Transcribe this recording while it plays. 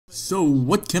So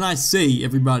what can I say,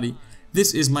 everybody?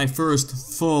 This is my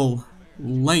first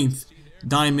full-length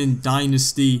Diamond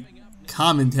Dynasty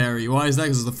commentary. Why is that?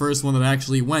 Because it's the first one that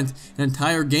actually went an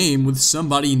entire game with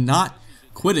somebody not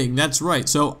quitting. That's right.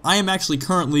 So I am actually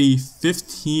currently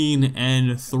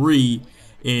 15-3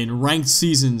 in ranked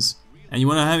seasons. And you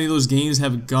want to know how many of those games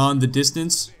have gone the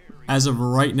distance as of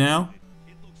right now?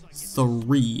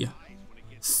 3.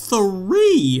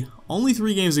 Only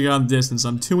 3 games have gone the distance.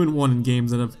 I'm 2-1 in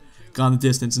games that have gone the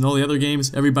distance, and all the other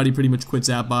games, everybody pretty much quits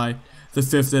out by the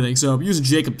 5th inning. So I'm using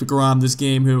Jacob DeGrom this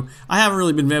game, who I haven't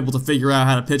really been able to figure out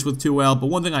how to pitch with too well. But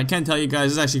one thing I can tell you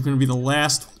guys is actually going to be the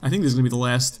last. I think this is going to be the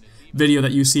last video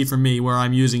that you see from me where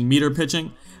I'm using meter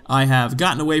pitching. I have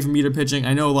gotten away from meter pitching.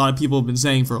 I know a lot of people have been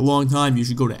saying for a long time you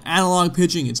should go to analog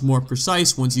pitching. It's more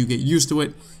precise once you get used to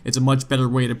it. It's a much better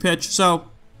way to pitch. So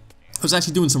I was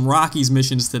actually doing some Rockies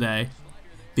missions today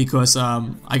because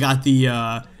I got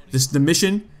the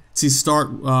mission to start,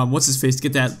 what's his face, to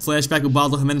get that flashback with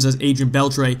Ubaldo Jimenez as Adrian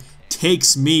Beltre.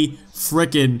 Takes me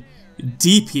frickin'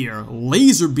 deep here.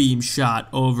 Laser beam shot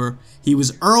over. He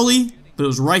was early, but it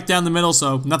was right down the middle,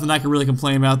 so nothing I can really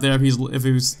complain about there. If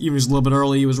he was even a little bit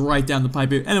early, he was right down the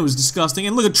pipe, and it was disgusting.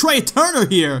 And look at Trey Turner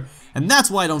here, and that's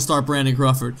why I don't start Brandon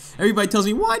Crawford. Everybody tells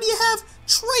me, why do you have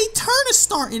Trey Turner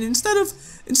starting instead of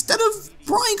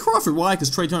Brian Crawford? Why? Because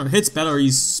Trey Turner hits better,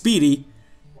 he's speedy,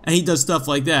 and he does stuff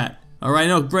like that. Alright, I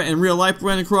know in real life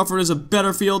Brandon Crawford is a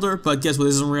better fielder, but guess what,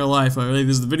 this isn't real life. Alright,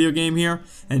 this is the video game here,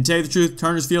 and to tell you the truth,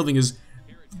 Turner's fielding is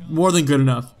more than good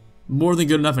enough. More than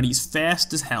good enough, and he's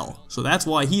fast as hell. So that's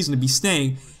why he's going to be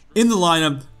staying in the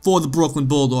lineup for the Brooklyn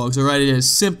Bulldogs. Alright, it is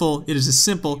simple. It is as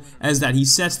simple as that. He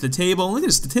sets the table. Look at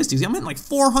his statistics. I'm hitting like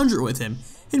 400 with him.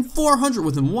 Hitting 400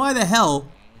 with him. Why the hell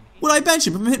would I bench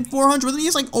him? I'm hitting 400 with him. He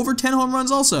has like over 10 home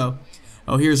runs also.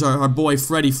 Oh, here's our boy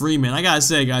Freddie Freeman. I gotta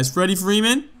say, guys, Freddie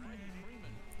Freeman,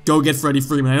 go get Freddie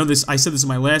Freeman. I know this. I said this in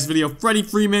my last video. Freddie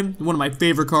Freeman, one of my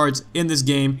favorite cards in this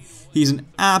game. He's an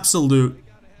absolute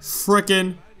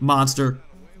frickin' monster.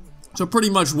 So pretty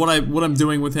much what I'm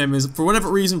doing with him is, for whatever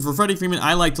reason, for Freddie Freeman,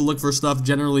 I like to look for stuff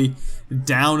generally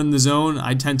down in the zone.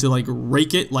 I tend to like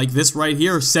rake it like this right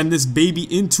here. Send this baby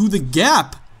into the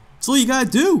gap. That's all you gotta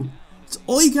do. That's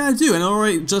all you gotta do. And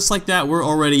alright, just like that, we're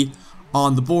already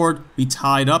on the board. We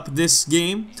tied up this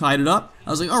game. Tied it up. I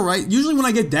was like, alright, usually when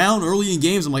I get down early in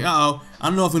games, I'm like, uh-oh, I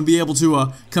don't know if I'm going to be able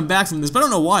to come back from this, but I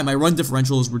don't know why. My run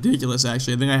differential is ridiculous,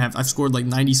 actually. I think I've scored like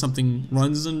 90-something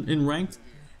runs in ranked,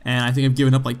 and I think I've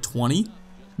given up like 20,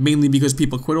 mainly because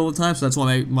people quit all the time, so that's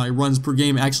why my runs per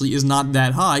game actually is not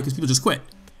that high, because people just quit.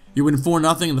 You win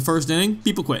 4-0 in the first inning,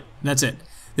 people quit, and that's it.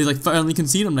 They like finally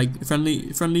concede. I'm like,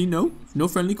 friendly, no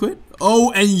friendly quit.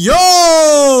 Oh, and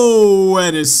yo,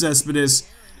 Edis Cespedes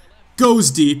goes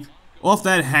deep off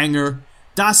that hanger.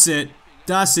 That's it.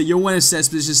 Yo, Edis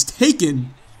Cespedes just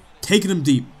taking him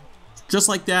deep, just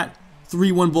like that.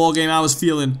 3-1 ball game. I was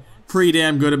feeling pretty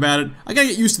damn good about it. I gotta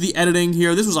get used to the editing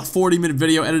here. This was a 40-minute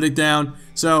video, edit it down.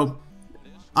 So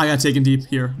I got taken deep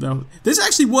here, though. This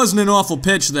actually wasn't an awful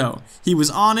pitch, though. He was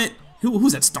on it.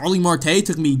 Who's that? Starling Marte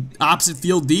took me opposite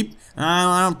field deep?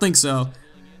 I don't think so.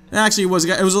 Actually,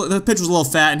 the pitch was a little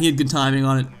fat, and he had good timing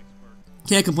on it.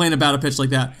 Can't complain about a pitch like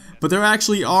that. But there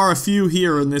actually are a few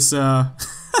here in this.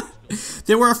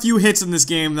 There were a few hits in this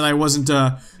game that I wasn't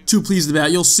too pleased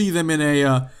about. You'll see them in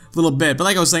a little bit. But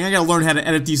like I was saying, I gotta learn how to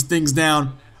edit these things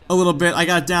down a little bit. I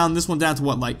got this one down to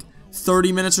what, like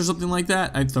 30 minutes or something like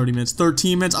that? 30 minutes,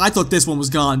 13 minutes. I thought this one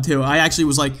was gone too. I actually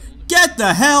was like, get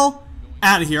the hell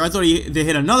out of here. I thought they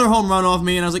hit another home run off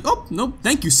me, and I was like, oh, no,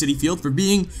 thank you, Citi Field, for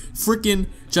being freaking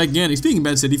gigantic. Speaking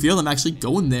about Citi Field, I'm actually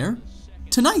going there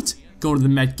tonight. Going to the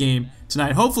Met game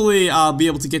tonight. Hopefully, I'll be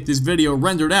able to get this video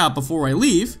rendered out before I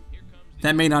leave.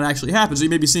 That may not actually happen, so you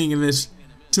may be seeing this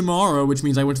tomorrow, which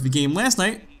means I went to the game last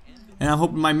night, and I'm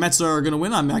hoping my Mets are going to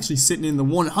win. I'm actually sitting in the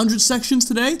 100 sections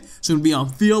today, so I'm going to be on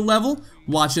field level,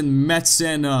 watching Mets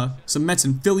and some Mets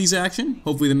and Phillies action.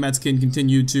 Hopefully, the Mets can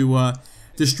continue to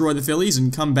destroy the Phillies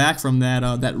and come back from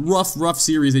that rough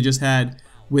series they just had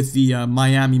with the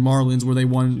Miami Marlins, where they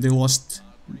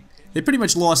pretty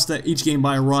much lost each game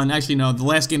by a run. Actually, no, the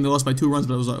last game they lost by 2 runs,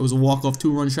 but it was a walk-off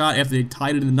 2-run shot after they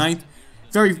tied it in the 9th.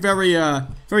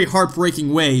 Very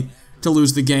heartbreaking way to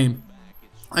lose the game.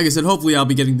 Like I said, hopefully I'll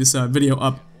be getting this video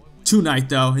up tonight,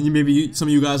 though, and maybe some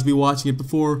of you guys will be watching it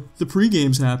before the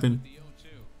pre-games happen.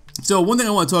 So one thing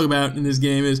I want to talk about in this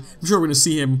game is, I'm sure we're going to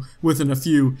see him within a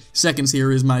few seconds here,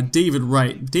 is my David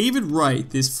Wright. David Wright,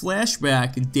 this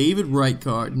flashback David Wright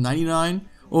card, 99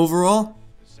 overall.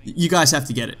 you guys have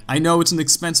to get it. I know it's an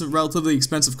expensive, relatively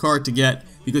expensive card to get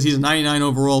because he's a 99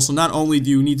 overall, so not only do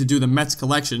you need to do the Mets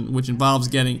collection, which involves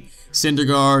getting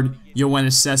Syndergaard,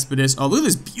 Yoenis Cespedes. Oh, look at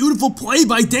this beautiful play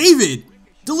by David!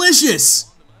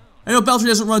 Delicious! I know Beltry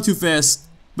doesn't run too fast,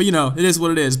 but you know, it is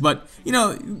what it is. But, you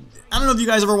know, I don't know if you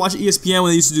guys ever watched ESPN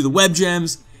when they used to do the web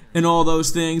gems and all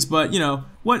those things, but, you know,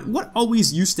 what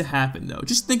always used to happen, though?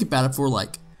 Just think about it for,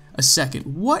 like, a second.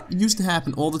 What used to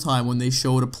happen all the time when they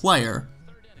showed a player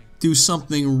do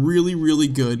something really, really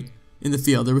good in the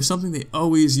field? There was something they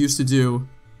always used to do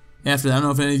after that. I don't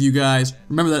know if any of you guys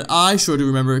remember that. I sure do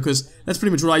remember it, because that's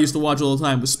pretty much what I used to watch all the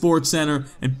time, with Sports Center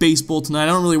and Baseball Tonight. I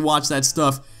don't really watch that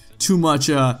stuff too much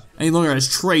any longer, as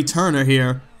Trey Turner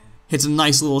here hits a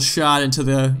nice little shot into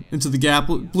the gap,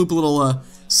 bloop a little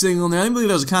signal in there. I didn't believe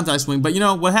that was a contact swing, but you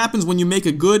know what happens when you make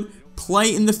a good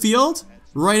play in the field?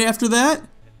 Right after that,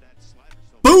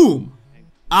 boom!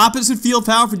 Opposite field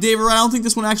power for David Wright. I don't think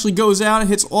this one actually goes out. It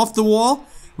hits off the wall.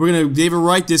 We're going to David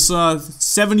Wright, this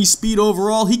 70 speed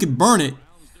overall. He could burn it.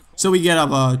 So we get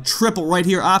a triple right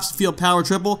here, opposite field power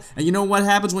triple. And you know what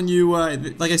happens when you,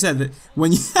 like I said,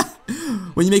 when you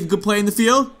when you make a good play in the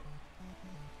field?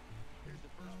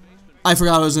 I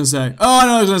forgot what I was going to say. Oh, I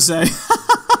know what I was going to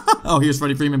say. Oh, here's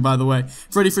Freddie Freeman, by the way.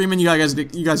 Freddie Freeman, you guys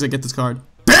gotta get this card.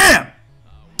 BAM!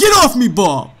 Get off me,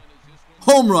 ball!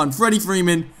 Home run, Freddie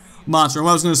Freeman, monster. And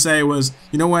what I was going to say was,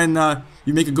 you know when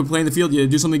you make a good play in the field, you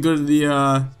do something good at the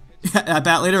at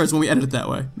bat later? It's when we edit it that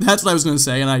way. That's what I was going to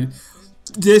say, and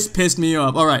this pissed me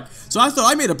off. Alright, so I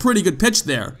thought I made a pretty good pitch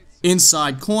there.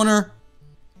 Inside corner.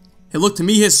 It looked to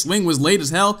me his swing was late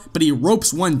as hell, but he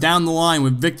ropes one down the line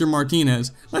with Victor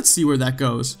Martinez. Let's see where that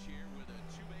goes.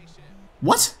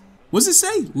 What? What does it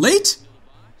say? Late?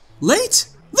 Late?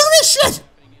 Look at this shit!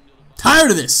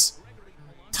 Tired of this.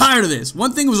 Tired of this.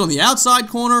 One thing was on the outside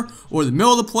corner or the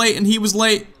middle of the plate and he was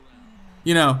late.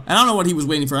 You know, I don't know what he was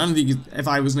waiting for. I don't think if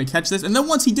I was going to catch this. And then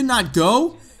once he did not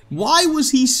go, why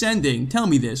was he sending, tell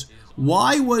me this,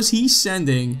 why was he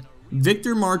sending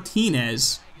Victor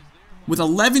Martinez with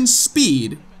 11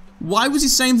 speed? Why was he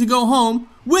saying to go home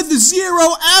with 0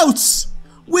 outs?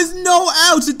 With no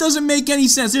outs, it doesn't make any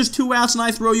sense. There's 2 outs and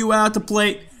I throw you out at the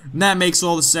plate. And that makes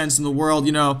all the sense in the world,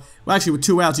 you know. Well, actually, with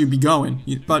 2 outs, you'd be going.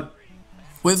 But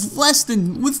with less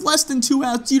than 2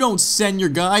 outs, you don't send your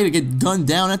guy to get gunned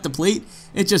down at the plate.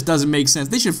 It just doesn't make sense.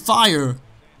 They should fire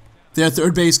their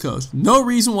third base coach. No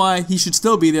reason why he should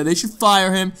still be there. They should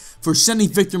fire him for sending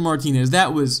Victor Martinez.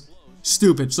 That was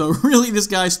stupid. So really, this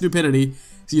guy's stupidity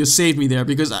saved me there,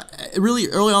 because really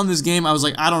early on in this game, I was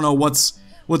like, I don't know what's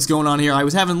going on here. I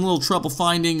was having a little trouble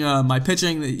finding my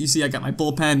pitching. You see, I got my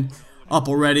bullpen up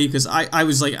already because I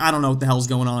was like, I don't know what the hell's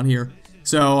going on here.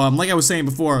 So like I was saying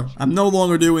before, I'm no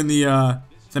longer doing the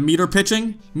meter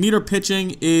pitching. Meter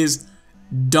pitching is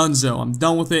donezo. I'm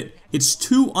done with it. It's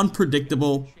too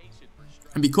unpredictable,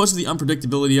 and because of the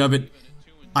unpredictability of it,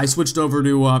 I switched over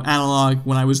to analog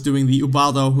when I was doing the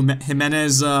Ubaldo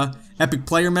Jimenez epic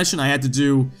player mission. I had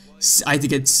to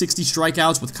get 60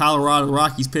 strikeouts with Colorado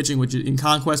Rockies pitching, which is in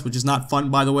Conquest, which is not fun,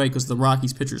 by the way, because the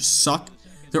Rockies pitchers suck.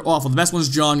 They're awful. The best one's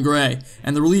John Gray,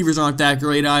 and the relievers aren't that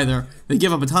great either. They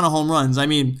give up a ton of home runs. I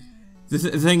mean, the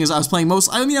thing is, I was playing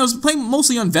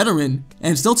mostly on veteran,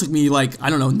 and it still took me like, I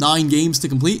don't know, 9 games to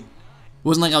complete. It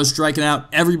wasn't like I was striking out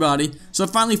everybody. So I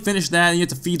finally finished that, and you have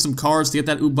to feed some cards to get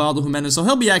that Ubaldo Jimenez. So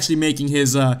he'll be actually making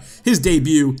his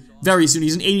debut very soon.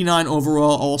 He's an 89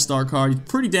 overall all-star card. He's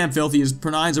pretty damn filthy. His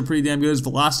per-9s are pretty damn good. His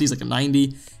velocity is like a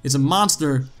 90. It's a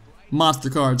monster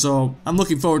card. So I'm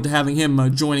looking forward to having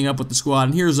him joining up with the squad.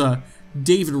 And here's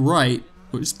David Wright.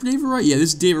 Is this David Wright? Yeah,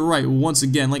 this is David Wright once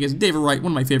again. Like I said, David Wright,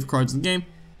 one of my favorite cards in the game.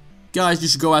 Guys, you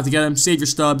should go out to get him. Save your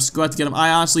stubs. Go out to get him.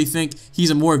 I honestly think he's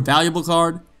a more valuable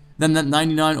card than that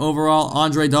 99 overall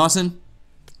Andre Dawson.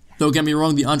 Don't get me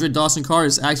wrong, the Andre Dawson card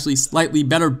is actually slightly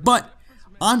better, but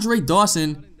Andre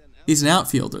Dawson is an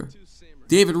outfielder.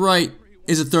 David Wright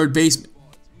is a third baseman.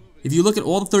 If you look at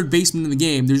all the third basemen in the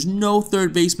game, there's no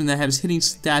third baseman that has hitting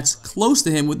stats close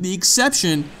to him, with the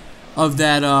exception of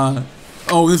that,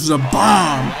 oh, this was a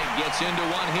bomb. Gets into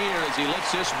one here as he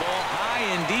lets this ball high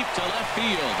and deep to left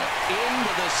field.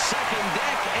 Into the second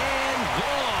deck and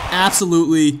gone.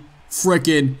 Absolutely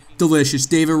frickin' delicious.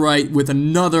 David Wright with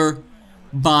another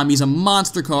bomb. He's a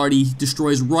monster card. He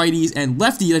destroys righties and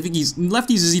lefties. I think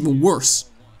lefties is even worse.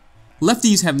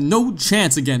 Lefties have no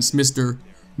chance against Mr.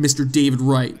 David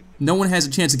Wright. No one has a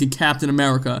chance against Captain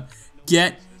America.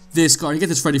 Get this card. Get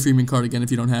this Freddie Freeman card again if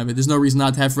you don't have it. There's no reason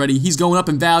not to have Freddie. He's going up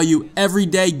in value every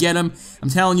day. Get him. I'm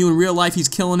telling you, in real life, he's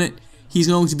killing it. He's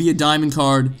going to be a diamond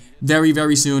card very,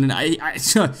 very soon, and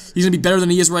he's gonna be better than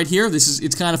he is right here.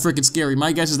 It's kind of freaking scary.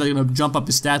 My guess is they're gonna jump up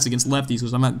his stats against lefties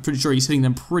because I'm pretty sure he's hitting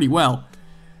them pretty well.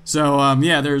 So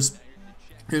yeah, there's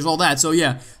all that. So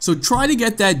yeah, so try to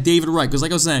get that David Wright because,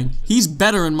 like I was saying, he's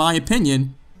better in my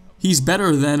opinion. He's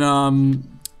better than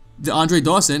the Andre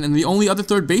Dawson, and the only other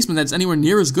third baseman that's anywhere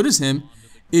near as good as him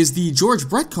is the George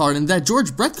Brett card, and that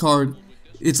George Brett card,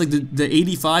 it's like the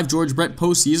 85 George Brett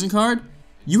postseason card.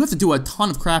 You have to do a ton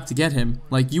of crap to get him.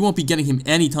 Like, you won't be getting him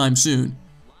anytime soon.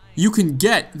 You can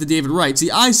get the David Wright.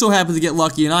 See, I so happened to get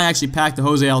lucky, and I actually packed the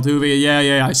Jose Altuve.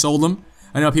 Yeah, I sold him.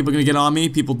 I know people are going to get on me.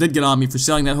 People did get on me for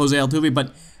selling that Jose Altuve,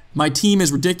 but my team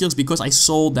is ridiculous because I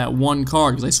sold that one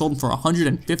card, because I sold him for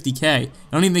 $150K. I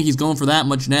don't even think he's going for that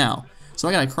much now. So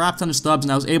I got a crap ton of stubs,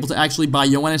 and I was able to actually buy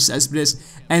Yoenis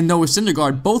Cespedes and Noah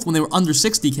Syndergaard, both when they were under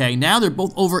 60K. Now they're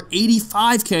both over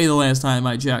 85K the last time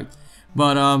I checked.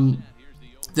 But,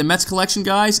 the Mets collection,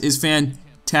 guys, is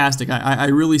fantastic. I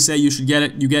really say you should get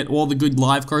it. You get all the good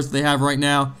live cards that they have right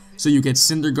now. So you get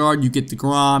Syndergaard, you get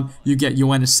DeGrom, you get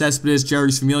Yoenis Cespedes,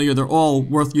 Jeurys Familia. They're all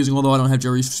worth using, although I don't have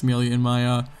Jeurys Familia in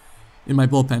my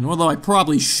bullpen. Although I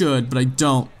probably should, but I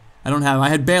don't. I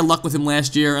had bad luck with him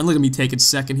last year, and look at me taking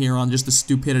second here on just the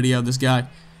stupidity of this guy.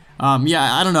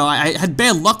 Yeah, I don't know. I had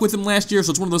bad luck with him last year,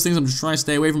 so it's one of those things I'm just trying to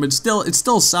stay away from. But it's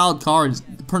still a solid card.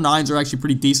 The per 9s are actually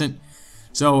pretty decent.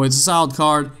 So it's a solid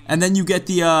card. And then you get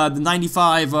the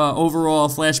 95 overall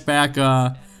flashback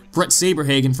Brett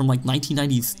Saberhagen from like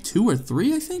 1992 or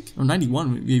 3, I think? Or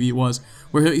 91 maybe it was.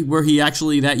 Where he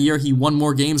actually, that year, he won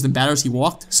more games than batters he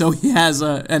walked. So he has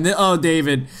oh,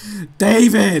 David,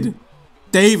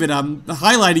 I'm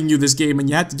highlighting you this game, and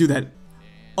you have to do that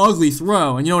ugly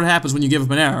throw. And you know what happens when you give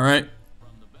up an error, right?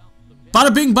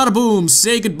 Bada bing, bada boom,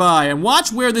 say goodbye. And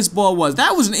watch where this ball was.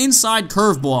 That was an inside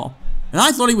curveball. And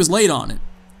I thought he was late on it.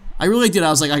 I really did. I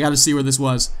was like, I gotta see where this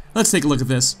was. Let's take a look at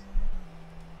this.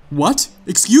 What?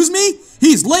 Excuse me?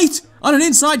 He's late on an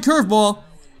inside curveball,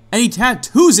 and he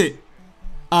tattoos it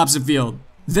opposite field.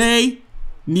 They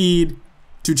need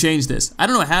to change this. I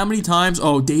don't know how many times.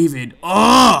 Oh, David.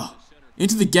 Oh!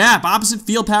 Into the gap. Opposite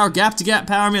field power. Gap to gap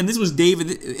power. Man, this was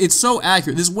David. It's so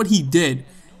accurate. This is what he did.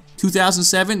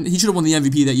 2007, he should have won the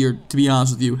MVP that year, to be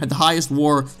honest with you. Had the highest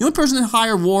WAR. The only person that had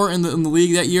higher WAR in the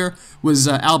league that year was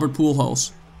Albert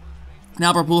Pujols. And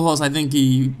Albert Pujols, I think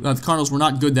the Cardinals were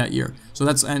not good that year. So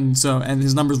and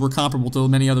his numbers were comparable to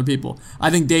many other people. I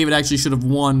think David actually should have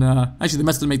won. Actually, the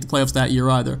Mets didn't make the playoffs that year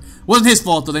either. Wasn't his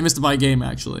fault though. They missed it by a game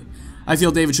actually. I feel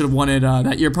David should have won it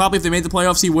that year. Probably if they made the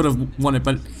playoffs, he would have won it.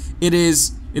 But it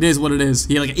is what it is.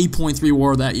 He had like an 8.3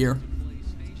 WAR that year.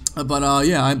 But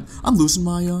yeah, I'm losing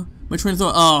my my train of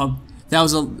thought. Oh, that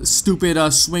was a stupid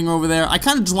swing over there. I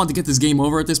kind of just wanted to get this game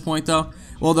over at this point, though.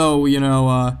 Although, you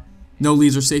know, no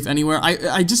leads are safe anywhere.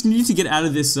 I just need to get out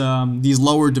of this these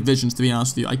lower divisions, to be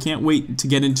honest with you. I can't wait to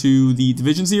get into the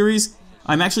division series.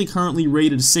 I'm actually currently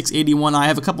rated 681. I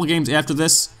have a couple games after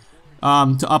this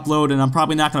to upload, and I'm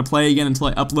probably not going to play again until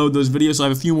I upload those videos. So I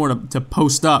have a few more to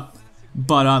post up.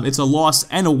 But it's a loss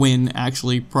and a win,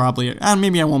 actually, probably.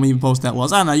 Maybe I won't even post that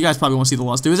loss. I don't know. You guys probably won't see the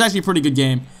loss, too. It's actually a pretty good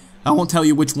game. I won't tell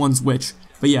you which one's which.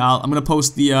 But yeah, I'm going to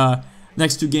post the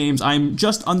next two games. I'm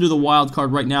just under the wild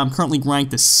card right now. I'm currently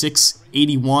ranked to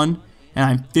 681, and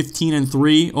I'm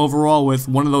 15-3 overall, with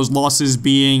one of those losses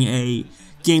being a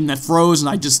game that froze, and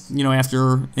I just, you know,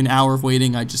 after an hour of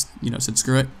waiting, I just, you know, said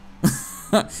screw it.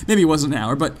 Maybe it wasn't an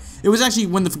hour, but it was actually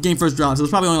when the game first dropped, so it was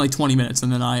probably only like 20 minutes,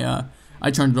 and then I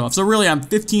turned it off. So really, I'm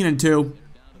 15-2.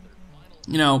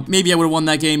 You know, maybe I would have won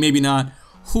that game, maybe not.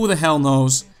 Who the hell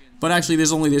knows? But actually,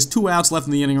 there's 2 outs left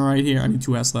in the inning right here. I mean,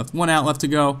 2 outs left. 1 out left to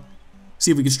go.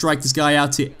 See if we can strike this guy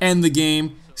out to end the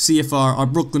game. See if our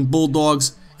Brooklyn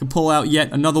Bulldogs can pull out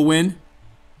yet another win.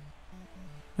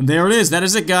 And there it is. That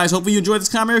is it, guys. Hopefully you enjoyed this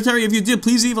commentary. If you did,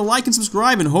 please leave a like and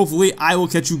subscribe. And hopefully I will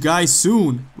catch you guys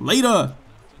soon. Later.